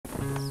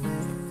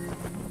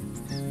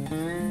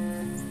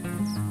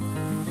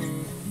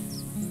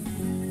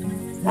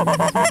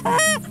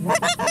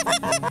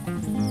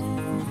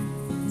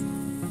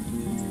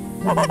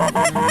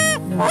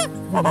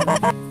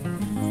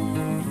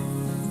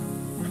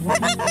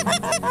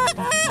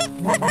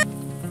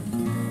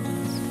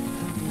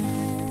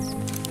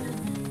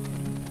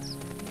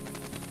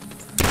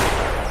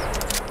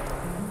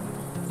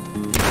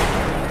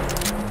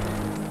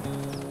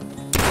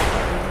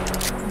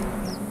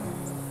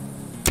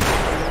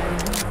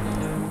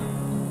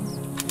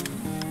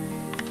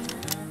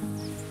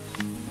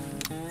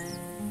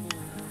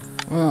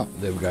Well,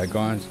 there we go,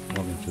 guys.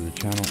 Welcome to the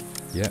channel.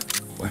 Yep,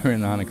 we're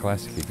in the Hunter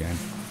Classic again.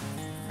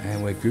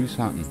 And we're goose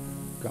hunting.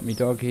 Got me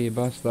dog here,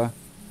 Buster.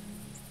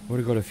 Would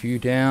have got a few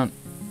down.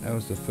 That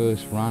was the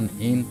first run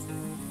in.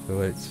 So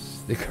let's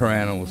stick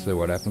around and we'll see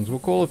what happens. We'll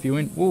call a few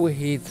in. Well, we're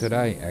here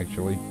today,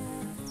 actually.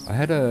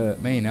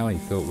 Me and Ellie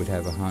thought we'd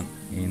have a hunt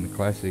in the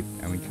Classic.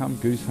 And we come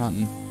goose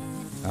hunting.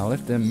 I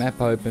left the map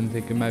open,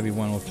 thinking maybe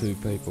one or two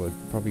people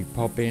would probably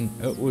pop in.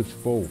 It was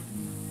full.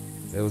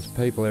 There was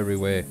people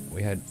everywhere.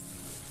 We had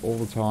all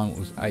the time, it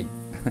was 8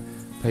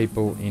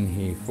 people in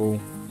here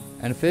full,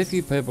 and a fair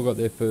few people got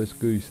their first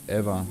goose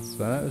ever, so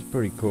that was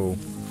pretty cool.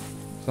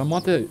 So I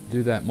might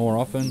do that more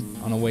often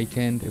on a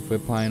weekend. If we're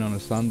playing on a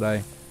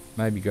Sunday,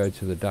 maybe go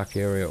to the duck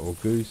area or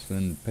goose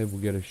and people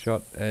get a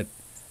shot at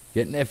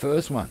getting their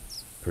first one.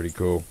 Pretty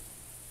cool.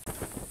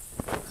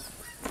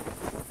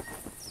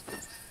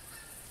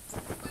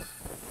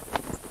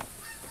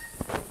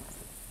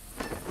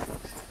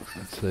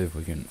 Let's see if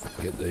we can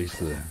get these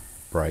to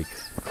break.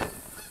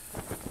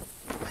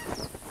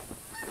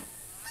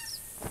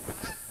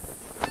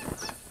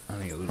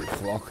 A little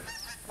flock.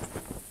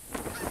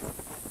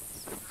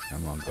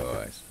 Come on,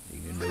 guys, you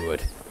can do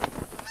it.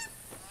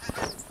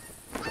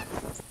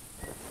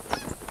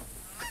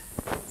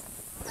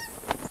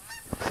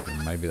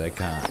 Well, maybe they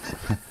can't.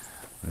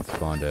 Let's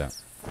find out.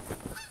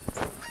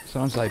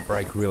 Sometimes they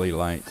break really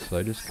late,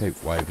 so just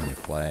keep waving your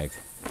flag.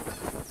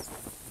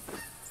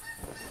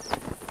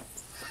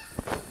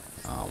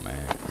 Oh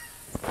man,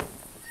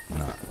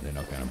 no, they're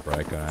not going to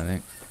break, I don't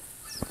think.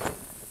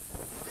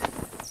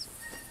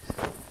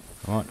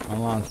 Right,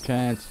 one last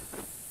chance.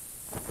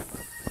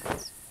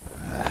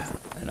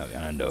 They're not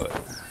going to do it.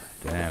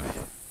 Damn it.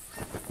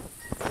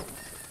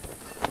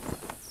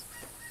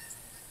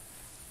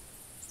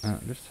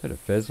 Just hit a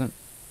pheasant.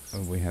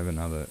 Oh, we have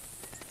another.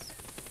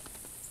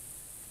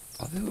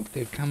 Oh, look,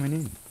 they're coming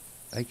in.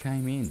 They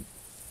came in.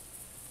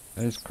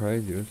 That is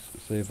crazy. Let's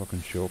see if I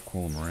can short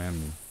call them around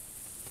me.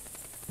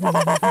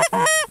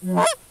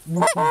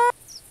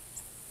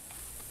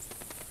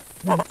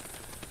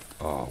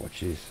 Oh, what's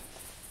this?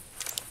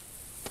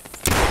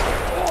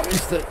 Oh, I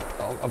missed it.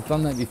 Oh, I've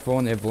done that before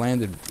and they've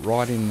landed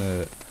right in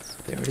the...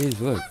 There it is,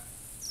 look.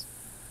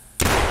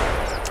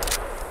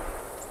 I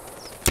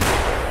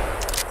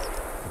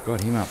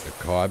got him up the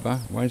Khyber.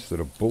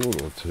 Wasted a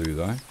bullet or two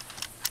though.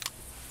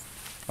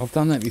 I've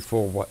done that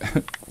before.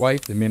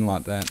 Waved them in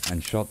like that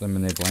and shot them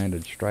and they've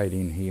landed straight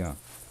in here.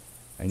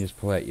 And just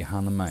pull out your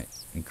hunter, mate,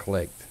 and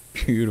collect.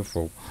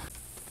 Beautiful.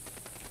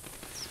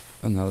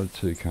 Another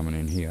two coming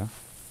in here.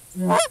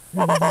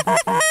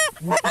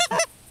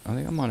 I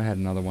think I might have had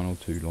another one or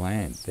two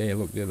land. There,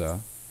 look, there they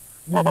are.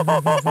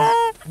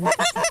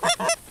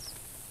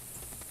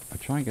 I'll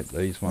try and get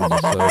these ones a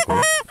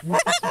circle.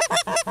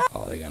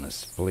 Oh, they're going to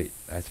split.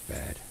 That's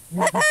bad.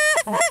 Look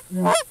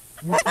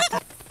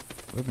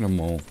at them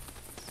all.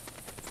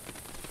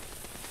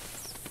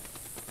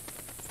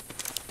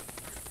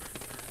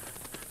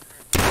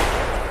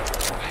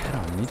 Oh, how did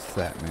I miss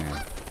that,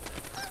 man?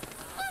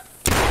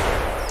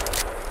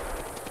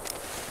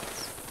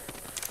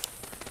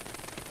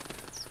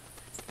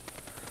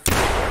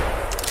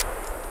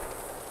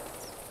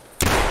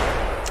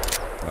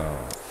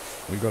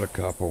 We got a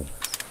couple.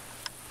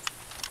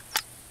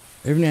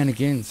 Every now and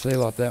again, see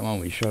like that one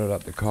we shot it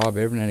up the Khyber,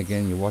 every now and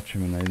again you watch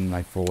them and then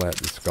they fall out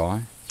the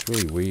sky. It's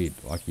really weird,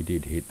 like you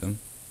did hit them.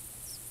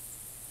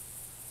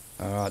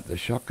 Alright, the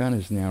shotgun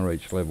has now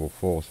reached level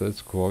 4, so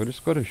that's cool. I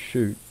just got to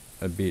shoot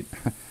a bit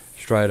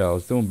straight. I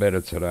was doing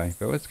better today,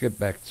 but let's get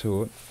back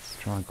to it.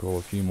 Try and call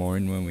a few more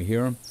in when we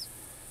hear them.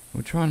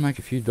 We'll try and make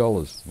a few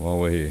dollars while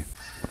we're here.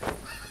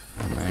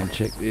 Oh man,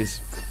 check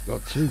this.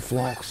 Got 2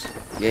 flocks.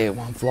 Yeah,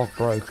 one flock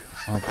broke.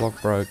 One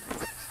flock broke.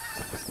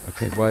 I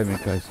keep waving in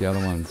case the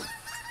other ones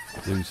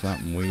do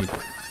something weird.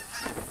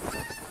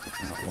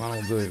 One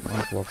will do it.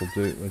 One flock will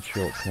do it. Let's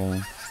short call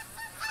them.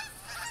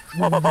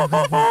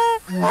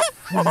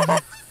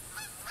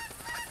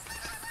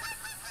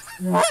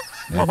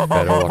 That's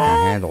about all I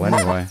can handle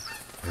anyway.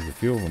 There's a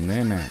few of them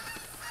there, man.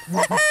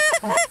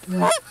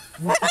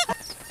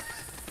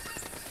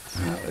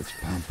 Oh, let's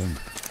pump them.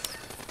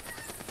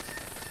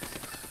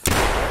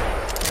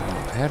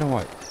 Oh, how do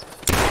I...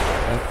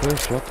 That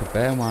first shot's a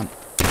bad one.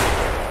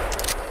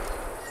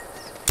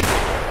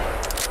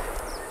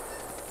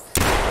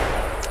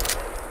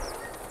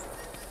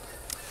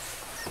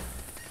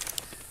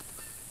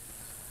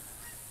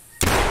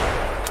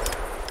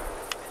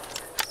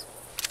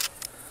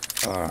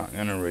 Alright, I'm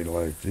going to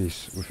reload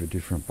this with a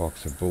different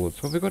box of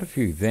bullets. Well, we've got a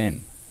few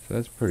then, so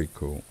that's pretty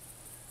cool.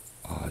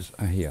 Oh,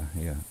 here,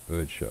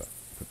 bird shot.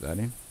 Put that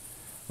in.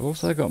 I've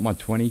also got my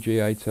 20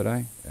 GA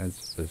today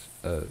as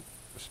a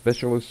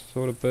specialist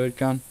sort of bird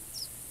gun,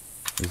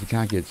 because you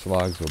can't get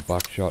slugs or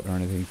buckshot or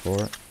anything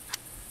for it.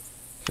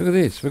 So look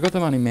at this, we've got the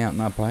money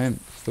mounting up. I am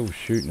still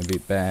shooting a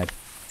bit bad,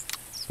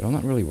 but I'm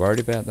not really worried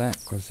about that,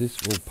 because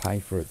this will pay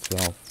for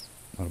itself.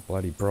 Not a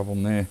bloody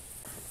problem there.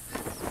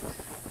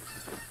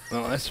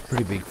 Well, that's a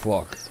pretty big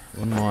flock.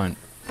 Wouldn't mind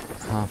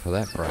half of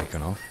that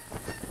breaking off.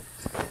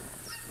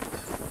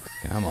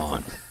 Come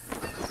on.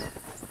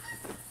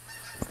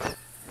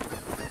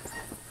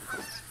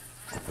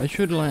 They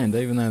should land,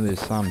 even though there's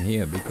some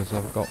here, because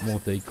I've got more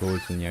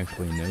decoys than you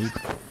actually need.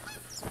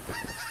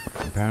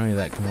 Apparently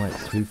that can let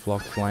 2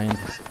 flocks land.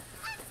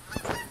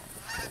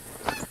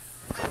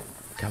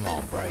 Come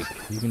on, break.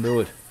 You can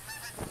do it.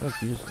 Look,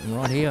 you're just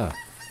right here.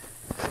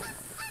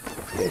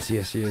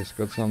 Yes.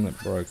 Got some that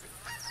broke.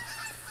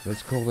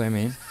 Let's call them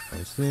in.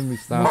 As soon as we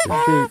start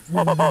to shoot,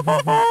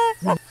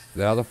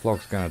 the other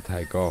flock's going to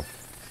take off.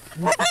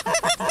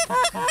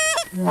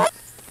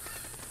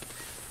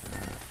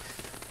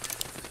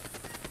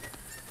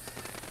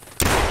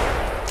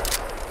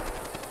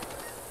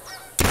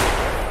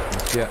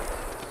 Yeah.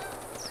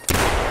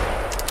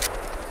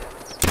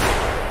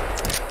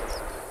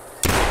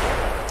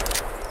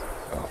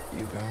 Oh,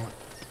 you going?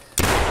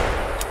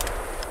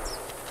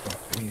 Oh,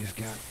 he's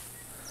going.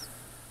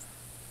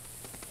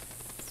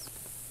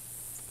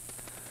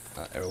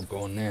 They're all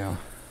gone now.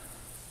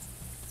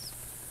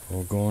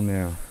 All gone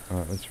now.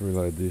 Alright, let's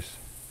reload this.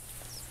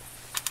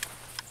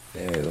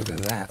 Yeah, look at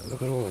that.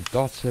 Look at all the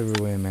dots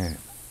everywhere, man.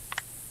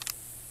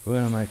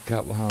 We're gonna make a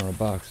couple of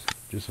 $100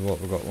 just for what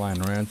we've got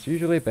laying around. It's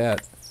usually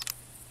about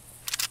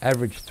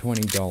average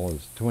 $20,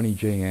 20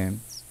 GM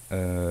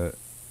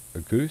a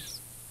goose.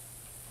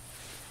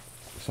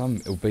 Some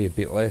it'll be a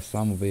bit less,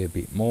 some will be a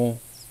bit more.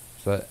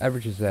 So it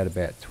averages out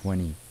about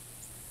 20.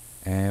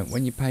 And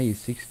when you pay your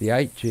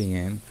 68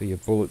 GM for your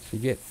bullets, you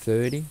get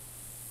 30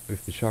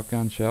 with the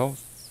shotgun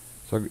shells.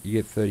 So you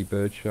get 30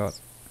 bird shot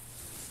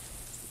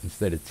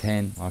instead of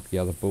 10 like the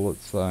other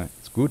bullets. So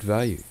it's good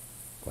value.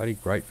 Bloody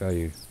great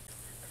value.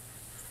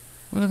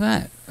 Look at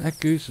that.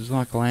 That goose is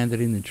like landed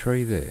in the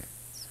tree there.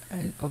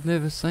 I've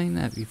never seen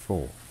that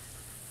before.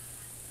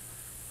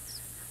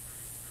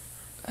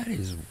 That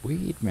is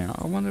weird, man.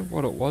 I wonder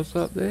what it was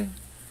up there.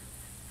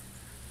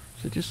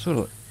 So it just sort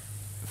of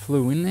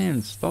flew in there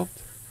and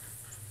stopped.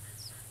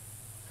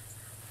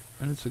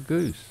 And it's a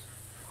goose.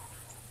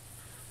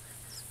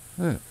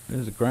 Oh,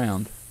 there's the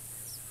ground.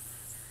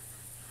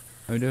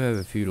 We do have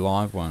a few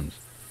live ones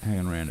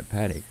hanging around the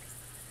paddock.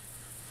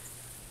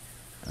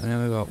 And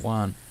then we've got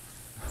one.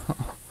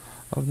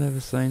 I've never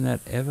seen that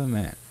ever,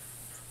 man.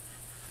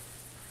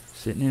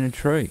 Sitting in a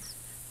tree.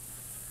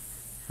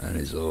 That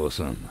is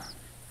awesome.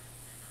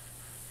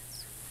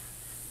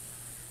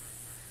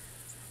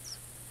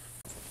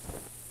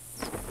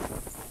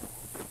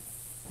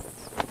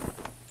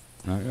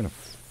 No, I got a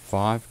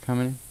 5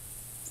 coming in.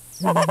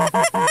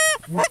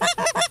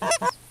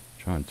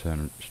 Try and turn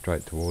it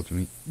straight towards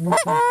me.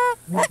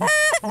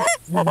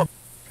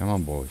 Come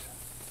on, boys.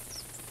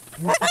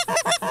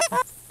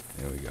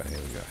 Here we go.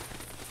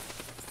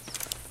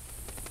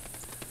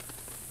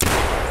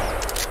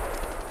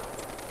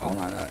 Oh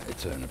no, it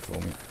turned it for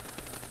me.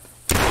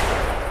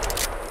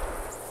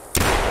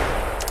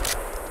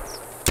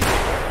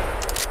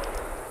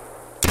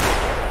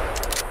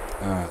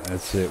 Alright,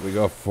 that's it. We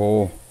got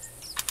 4.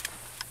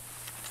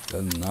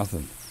 Done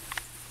nothing.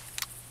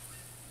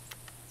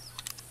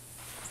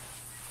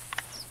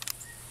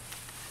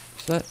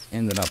 So that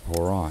ended up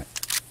alright.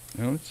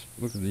 Now let's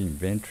look at the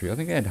inventory. I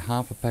think I had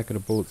half a packet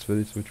of bullets for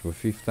this, which were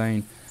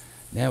 15.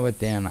 Now we're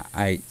down to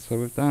 8. So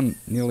we've done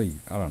nearly,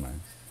 I don't know,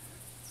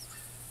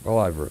 well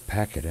over a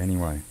packet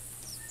anyway.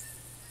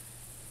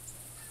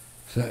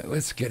 So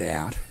let's get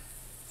out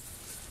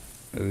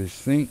of this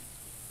thing.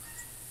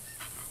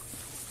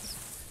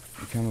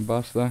 Become a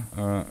buster.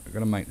 Alright, I've got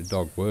to make the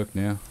dog work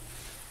now.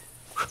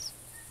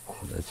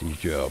 That's his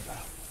job.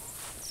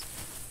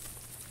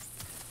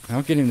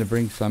 I'll get him to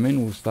bring some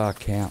in. We'll start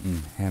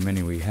counting how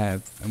many we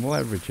have, and we'll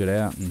average it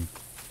out and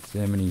see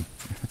how many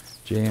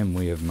jam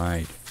we have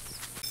made.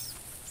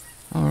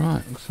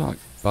 Alright, looks like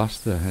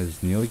Buster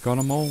has nearly got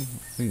them all.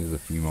 I think there's a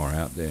few more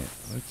out there.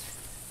 Let's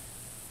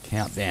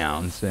count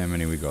down and see how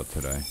many we got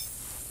today.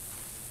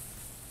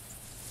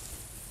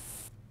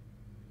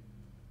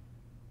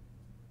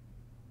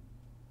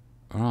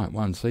 Alright,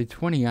 1. See,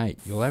 28.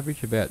 You'll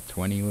average about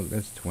 20. Look,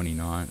 that's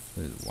 29.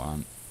 There's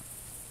 1.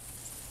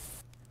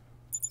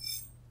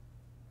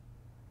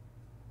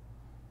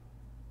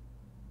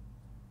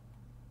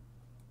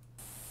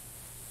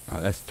 Oh,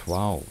 that's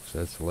 12. So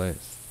that's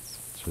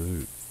less.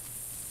 2.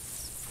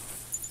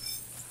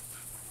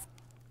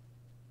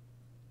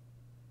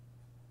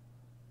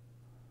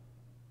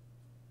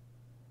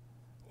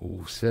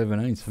 Oh,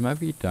 17. So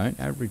maybe you don't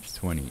average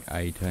 20.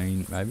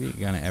 18. Maybe you're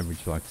going to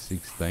average like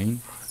 16.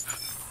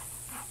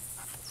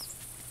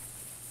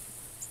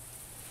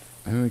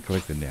 And we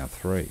collected now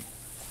 3.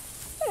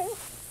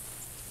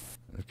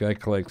 Let's go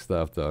collect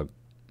stuff, dog.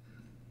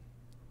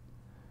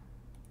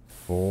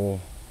 4.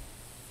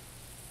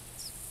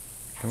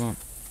 Come on.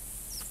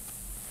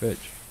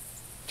 Fetch.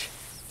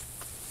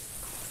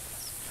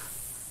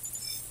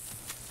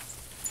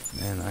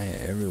 Man, they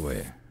are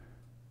everywhere.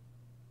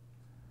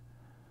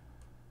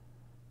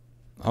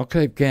 I'll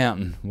keep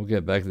counting. We'll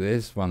get back to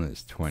this one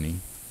that's 20.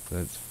 So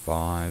that's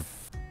 5.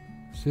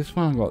 So this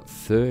one got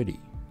 30.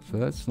 So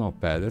that's not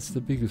bad. That's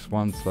the biggest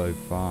one so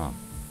far.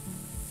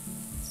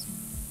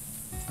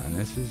 And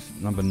this is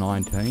number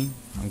 19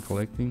 I'm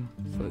collecting.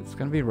 So it's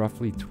going to be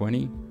roughly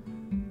 20.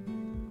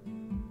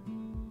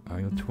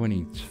 I got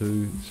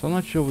 22. So I'm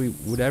not sure we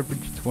would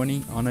average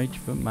 20 on each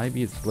of them.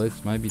 Maybe it's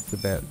less. Maybe it's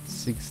about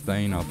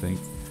 16, I think.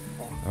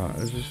 Alright,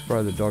 let's just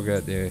throw the dog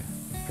out there in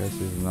case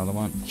there's another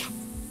one.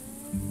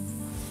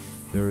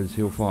 There is,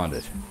 he'll find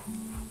it.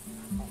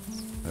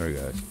 There he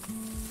goes.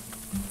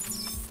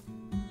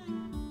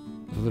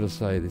 What did I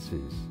say this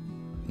is?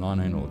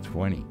 19 or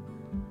 20.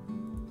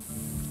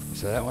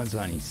 So that one's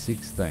only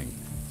 16.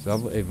 So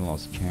I've even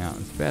lost count.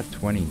 It's about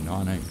 20,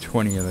 19,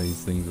 20 of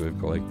these things we've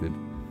collected.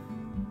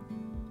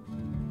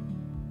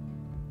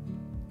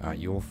 Alright,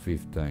 you're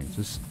 15.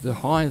 So the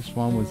highest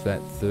one was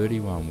that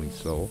 31 we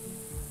saw.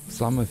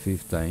 Some are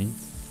 15.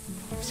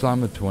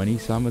 Some are 20,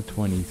 some are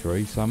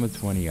 23, some are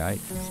 28.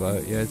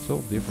 So yeah, it's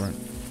all different.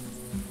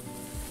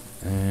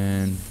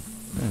 And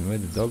man,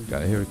 where'd the dog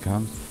go? Here it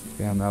comes.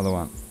 Found another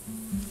one.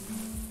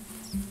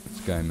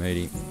 Let's go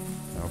meet him.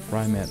 I'll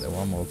frame out there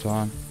one more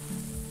time.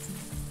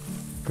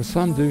 Because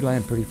some do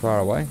land pretty far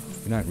away.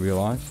 You don't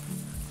realise.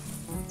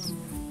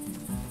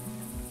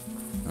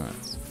 Alright,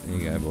 there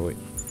you go, boy.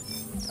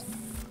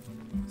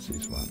 What's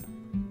this one?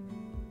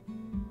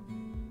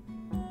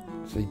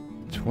 See,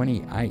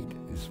 28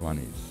 this one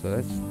is.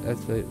 So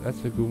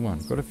that's a good one.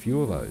 Got a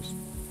few of those.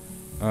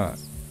 Alright,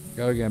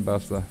 go again,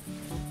 Buster.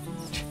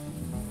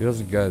 If he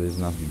doesn't go, there's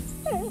nothing.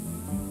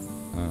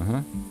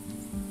 Uh-huh.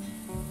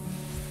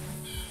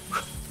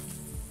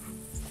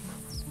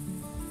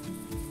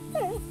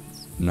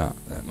 No,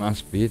 that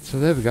must be it. So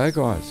there we go,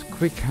 guys.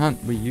 Quick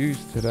hunt we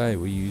used today.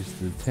 We used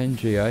the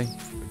 10GA,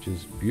 which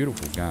is a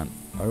beautiful gun.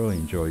 I really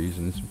enjoy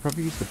using this. We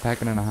probably used a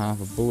packet and a half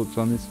of bullets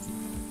on this.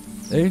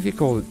 Even if you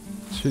call it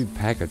 2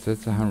 packets,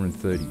 that's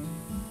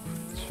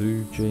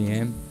 132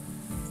 GM.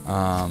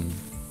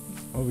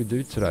 What did we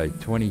do today?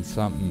 20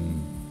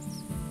 something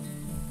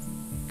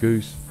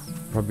goose.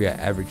 Probably our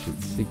average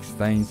at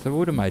 16, so we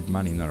would have made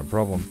money, not a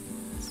problem.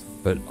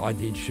 But I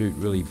did shoot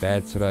really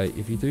bad today.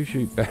 If you do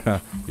shoot better,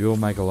 you will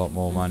make a lot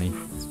more money.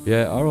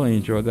 Yeah, I really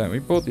enjoyed that. We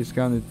bought this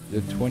gun,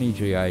 the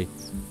 20GA,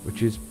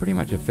 which is pretty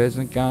much a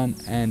pheasant gun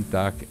and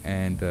duck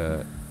and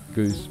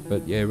goose.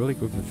 But yeah, really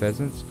good for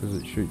pheasants because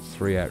it shoots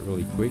 3 out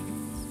really quick.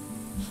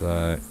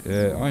 So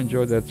yeah, I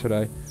enjoyed that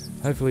today.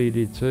 Hopefully you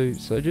did too.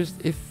 So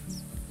just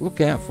look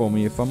out for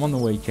me if I'm on the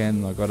weekend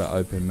and I got an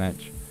open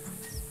match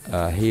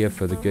here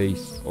for the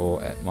geese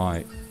or at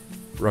my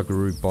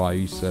Ruggaroo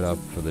Bayou setup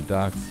for the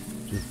ducks.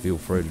 Just feel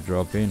free to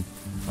drop in.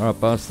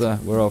 Alright, Buster,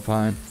 we're off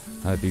home.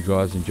 Hope you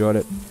guys enjoyed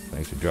it.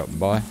 Thanks for dropping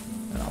by,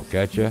 and I'll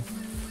catch you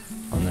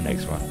on the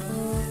next one.